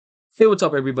Hey, what's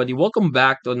up, everybody? Welcome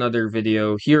back to another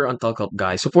video here on Talk Help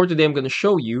Guys. So for today, I'm going to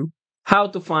show you how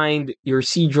to find your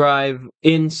C drive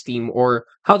in Steam, or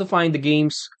how to find the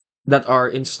games that are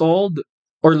installed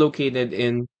or located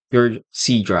in your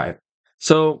C drive.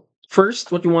 So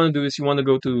first, what you want to do is you want to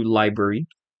go to Library.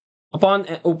 Upon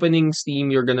opening Steam,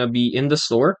 you're going to be in the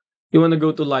store. You want to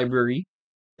go to Library.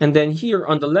 And then here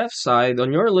on the left side,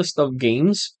 on your list of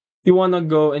games, you want to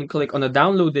go and click on a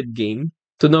downloaded game.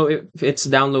 To know if it's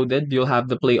downloaded, you'll have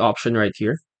the play option right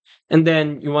here. And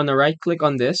then you want to right click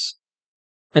on this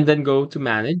and then go to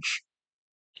manage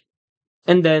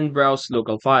and then browse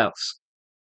local files.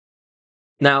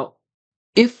 Now,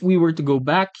 if we were to go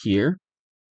back here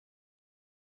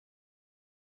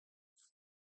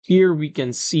we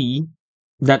can see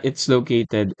that it's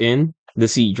located in the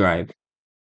C drive.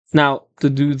 Now, to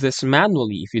do this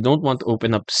manually, if you don't want to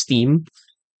open up Steam,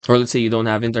 or let's say you don't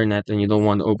have internet and you don't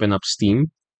want to open up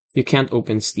Steam, you can't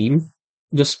open Steam,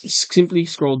 just simply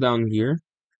scroll down here,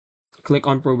 click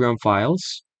on Program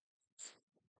Files,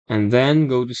 and then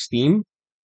go to Steam,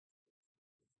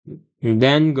 and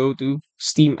then go to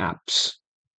Steam Apps.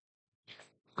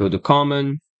 Go to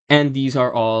Common, and these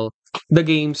are all the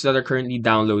games that are currently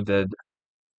downloaded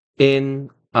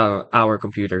in our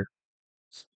computer.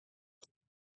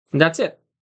 And that's it.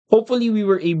 Hopefully, we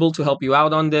were able to help you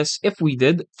out on this. If we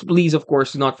did, please, of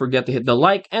course, do not forget to hit the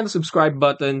like and the subscribe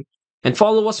button and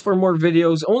follow us for more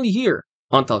videos only here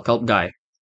on Talk Help Guy.